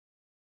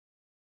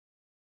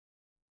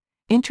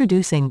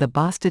Introducing the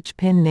Bostitch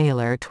Pin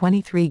Nailer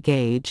 23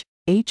 gauge,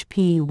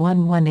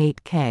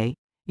 Hp118K,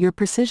 your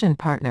precision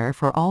partner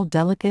for all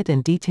delicate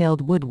and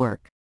detailed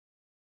woodwork.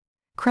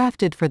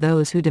 Crafted for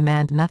those who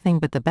demand nothing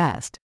but the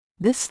best,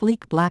 this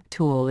sleek black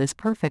tool is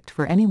perfect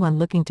for anyone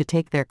looking to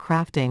take their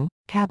crafting,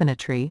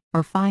 cabinetry,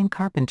 or fine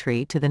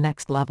carpentry to the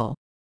next level.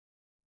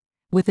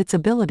 With its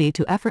ability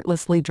to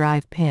effortlessly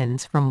drive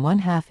pins from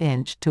 1/2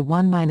 inch to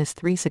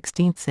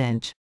 1-3/16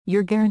 inch,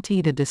 you're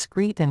guaranteed a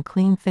discreet and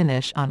clean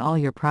finish on all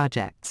your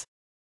projects.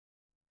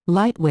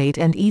 Lightweight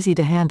and easy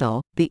to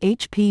handle, the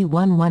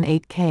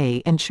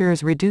Hp118K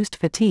ensures reduced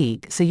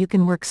fatigue so you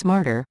can work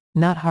smarter,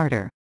 not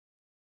harder.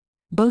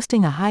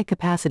 Boasting a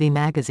high-capacity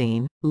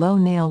magazine, low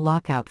nail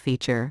lockout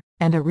feature,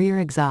 and a rear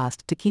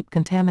exhaust to keep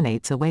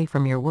contaminants away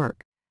from your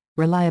work,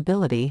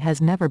 reliability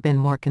has never been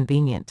more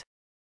convenient.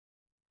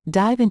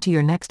 Dive into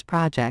your next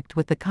project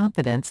with the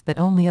confidence that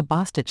only a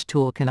Bostitch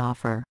tool can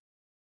offer.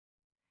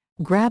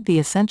 Grab the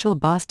essential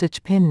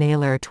Bostitch Pin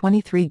Nailer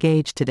 23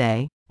 gauge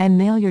today, and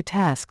nail your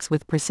tasks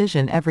with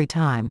precision every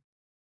time.